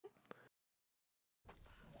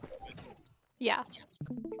Yeah.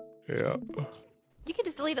 Yeah. You can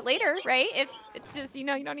just delete it later, right? If it's just, you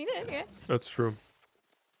don't need it. Yeah. That's true.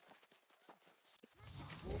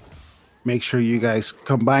 Make sure you guys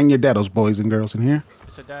combine your dedos, boys and girls in here.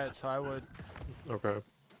 It's a dead, so I would. Okay.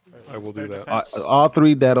 I will do that. All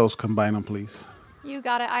 3 dedos, combine them, please. You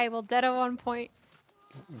got it. I will deado on point.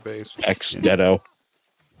 Base. X deado.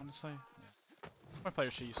 Honestly, yeah. My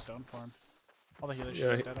players should use stone form. All the healers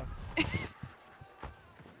should use deado.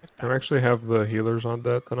 I actually have the healers on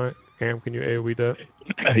dead tonight. Cam, can you AoE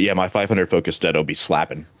that? Yeah, my 500 focus deado be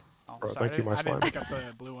slapping. Oh, Bro, sorry, thank you, my I slime. didn't pick up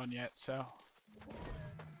the blue one yet, so.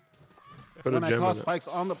 Put When a I gem call in it. spikes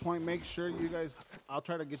on the point, make sure you guys. I'll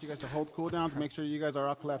try to get you guys to hold cooldowns. Make sure you guys are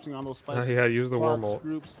all collapsing on those spikes. Yeah, use the Quads, wormhole.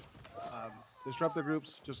 groups, disruptor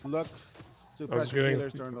groups. Just look to I was press your getting-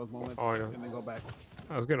 healers during those moments, Oh, yeah. and then go back.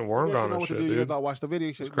 I was getting You wormed guys on know this what to shit, do. You dude. guys all watch the video.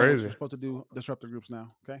 You should It's know what crazy. You're supposed to do disruptor groups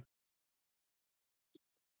now. Okay.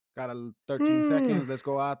 Got 13 seconds. Let's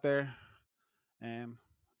go out there and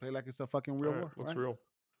play like it's a fucking real Alright, war. looks right? real.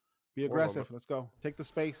 Be War aggressive. moment. Let's go. Take the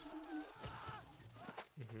space.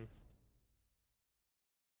 Mhm.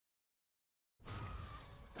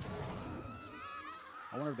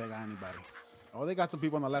 I wonder if they got anybody. Oh, they got some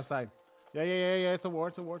people on the left side. Yeah. It's a war.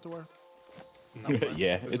 It's a war. It's a war.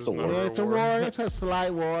 Yeah, This it's is a not war. Yeah, it's a war. It's a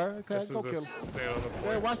slight war. Okay, This go is a kill. stay on the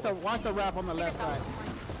Hey, point. watch the wrap on the left side.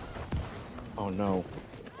 Oh no.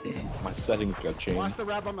 My settings got Watch changed. the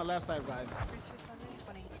wrap on the left side, guys.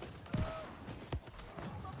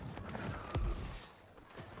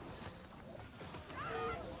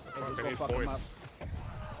 Hey, let's I go need fuck 'em up. points.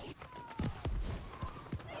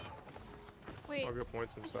 Wait, I'll get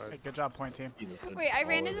points inside. Hey, good job, point team. wait. I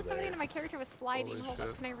ran into somebody and my character was sliding. Holy Hold up.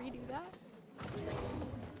 shit. Can I redo that?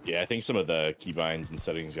 Yeah, I think some of the keybinds and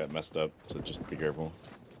settings got messed up, so just be careful.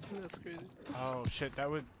 That's crazy. Oh shit, that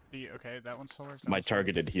would be okay. That one still works. That My one still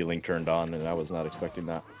targeted healing turned on, and I was not expecting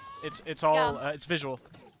that. works. It's all Yeah. it's visual.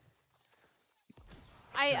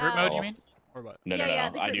 I Group mode, you Oh. mean? Or what? No, Yeah, no, yeah,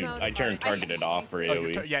 no. the I group do. mode I is turned fine. targeted off for Oh, you're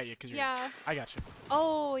AoE, yeah, because you're. Yeah. I got you.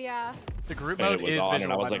 Oh yeah. The group and mode it was is on, visual.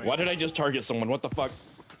 and I was by the like, way. "Why did I just target someone? What the fuck?"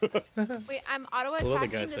 Wait, I'm auto I attacking love the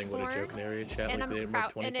guy this saying what a joke in horn, area chat, and like I'm they didn't mark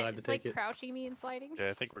and 25 to it's take like it. crouching me and sliding. Yeah,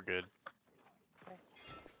 I think we're good.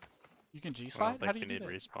 You can G I slide. don't How do think you we do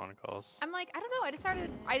need that? respawn calls. I'm like, I don't know.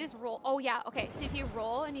 I just roll. Oh yeah. Okay. So if you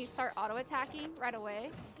roll and you start auto attacking right away,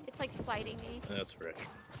 it's like sliding me. That's fresh.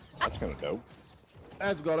 That's kind of dope.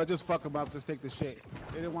 Let's go. Let's just fuck them up. Just take the shit.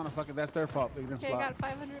 They didn't want to fucking. That's their fault. They didn't Okay, I slide. got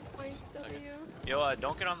 500 points. W. Yo,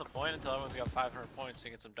 don't get on the point until everyone's got 500 points to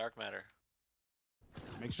get some dark matter.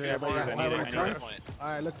 Make sure Yeah, everybody got I need 500 a points. point. All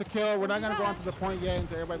right, look to kill. We're not gonna go on to the point yet.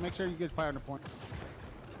 Until everybody, make sure you get 500 points.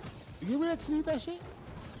 Do you really actually need that shit?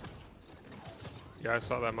 Yeah, I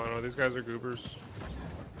saw that mono. These guys are goobers.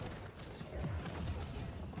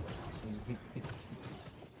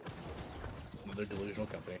 Another delusional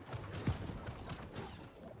company.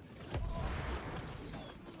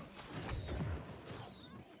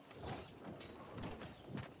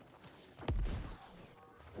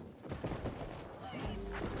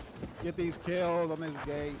 Get these kills on this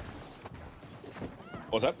gate.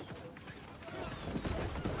 What's up?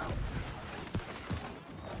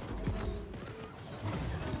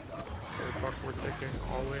 Okay, fuck, we're taking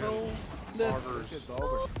all in. This Loggers. shit's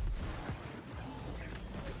over.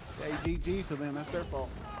 Say GG to them. That's their fault.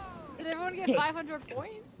 Did everyone get 500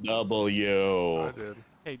 points? W. I did.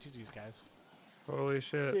 Hey, GG's guys. Holy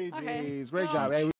shit. GG's. Okay. Great Well, job. Hey,